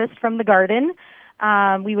our harvest from the garden,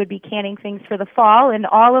 we would be canning things for the fall, and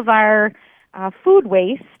all of our food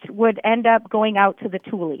waste would end up going out to the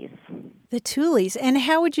toolies. The toolies. And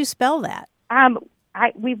how would you spell that? I've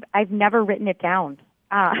never written it down.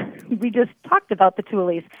 We just talked about the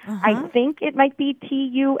toolies. I think it might be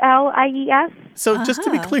Tulies. So just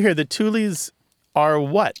to be clear here, the toolies are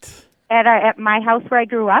what? At my house where I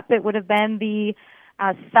grew up, it would have been the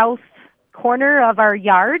south corner of our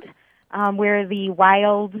yard where the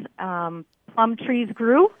wild plum trees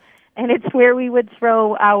grew. And it's where we would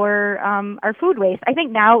throw our food waste. I think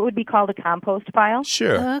now it would be called a compost pile.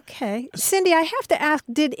 Sure. Okay. Cindy, I have to ask,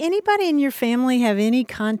 did anybody in your family have any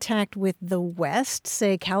contact with the West,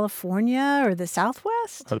 say California or the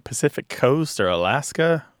Southwest? Or the Pacific Coast or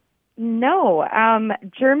Alaska? No.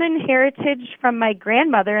 German heritage from my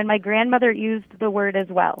grandmother, and my grandmother used the word as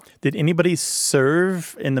well. Did anybody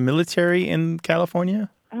serve in the military in California?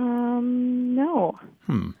 No.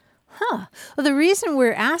 Huh. Well, the reason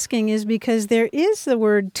we're asking is because there is the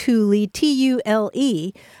word tule,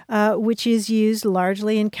 T-U-L-E, which is used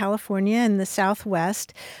largely in California and the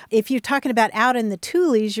Southwest. If you're talking about out in the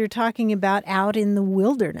tules, you're talking about out in the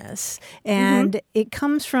wilderness. And it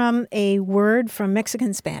comes from a word from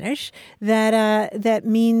Mexican Spanish that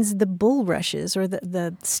means the bulrushes or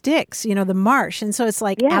the sticks, the marsh. And so it's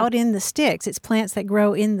like out in the sticks. It's plants that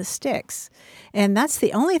grow in the sticks. And that's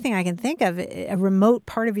the only thing I can think of, a remote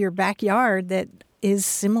part of your backyard that is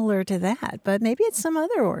similar to that. But maybe it's some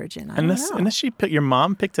other origin. I don't know. Unless your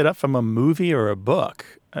mom picked it up from a movie or a book.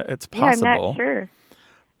 It's possible. Yeah, I'm not sure.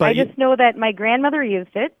 But I just know that my grandmother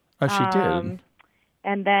used it. Oh, she did.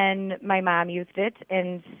 And then my mom used it,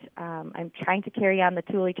 and I'm trying to carry on the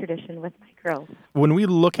tule tradition with my girls. When we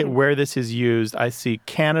look at where this is used, I see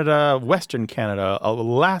Canada, Western Canada,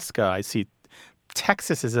 Alaska. I see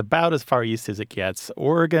Texas is about as far east as it gets.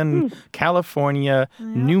 Oregon, California,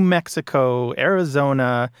 New Mexico,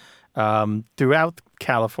 Arizona, throughout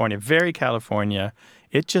California, very California.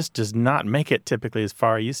 It just does not make it typically as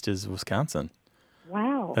far east as Wisconsin.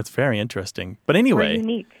 Wow. That's very interesting. But anyway,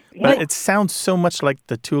 unique. Yeah. But it sounds so much like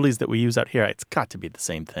the tules that we use out here. It's got to be the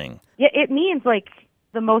same thing. Yeah, it means like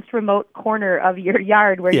the most remote corner of your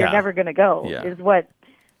yard where you're never going to go is what,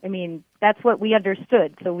 that's what we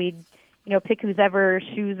understood. So we'd pick whose ever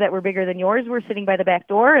shoes that were bigger than yours were sitting by the back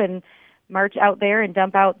door and march out there and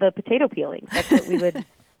dump out the potato peelings. That's what we would,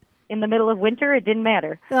 in the middle of winter, it didn't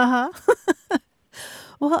matter. Well,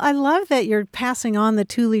 I love that you're passing on the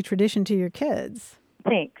tule tradition to your kids.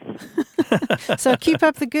 Thanks. So keep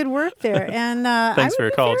up the good work there. And Thanks for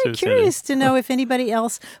your call, I'm too, very curious to know if anybody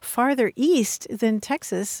else farther east than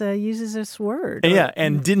Texas uses this word. Yeah,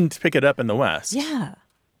 and didn't pick it up in the West. Yeah.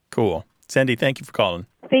 Cool. Sandy, thank you for calling.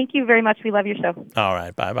 Thank you very much. We love your show. All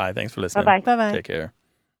right. Bye-bye. Thanks for listening. Bye-bye. Bye-bye. Take care.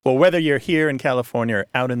 Well, whether you're here in California or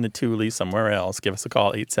out in the Tule somewhere else, give us a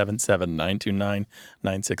call,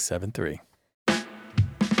 877-929-9673.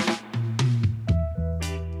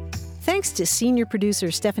 Thanks to senior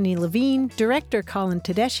producer Stephanie Levine, director Colin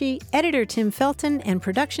Tedeschi, editor Tim Felton, and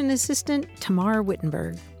production assistant Tamar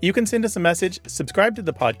Wittenberg. You can send us a message, subscribe to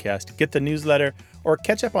the podcast, get the newsletter, or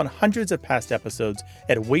catch up on hundreds of past episodes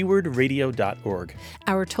at waywardradio.org.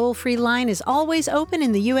 Our toll-free line is always open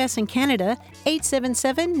in the U.S. and Canada,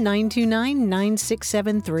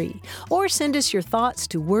 877-929-9673. Or send us your thoughts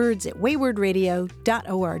to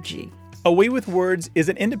words@waywardradio.org. A Way with Words is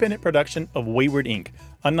an independent production of Wayward Inc.,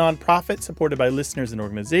 a nonprofit supported by listeners and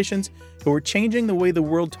organizations who are changing the way the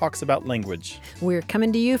world talks about language. We're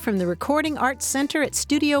coming to you from the Recording Arts Center at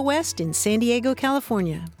Studio West in San Diego,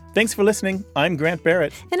 California. Thanks for listening. I'm Grant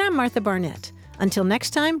Barrett. And I'm Martha Barnett. Until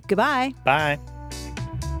next time, goodbye. Bye.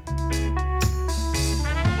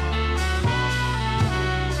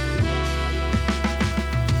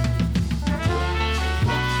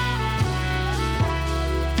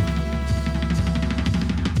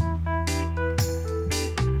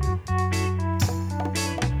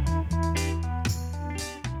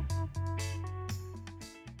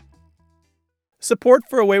 Support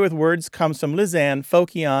for A Way with Words comes from Lizanne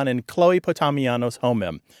Fokian and Chloe Potamianos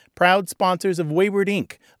Homem, proud sponsors of Wayward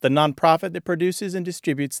Inc., the nonprofit that produces and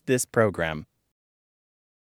distributes this program.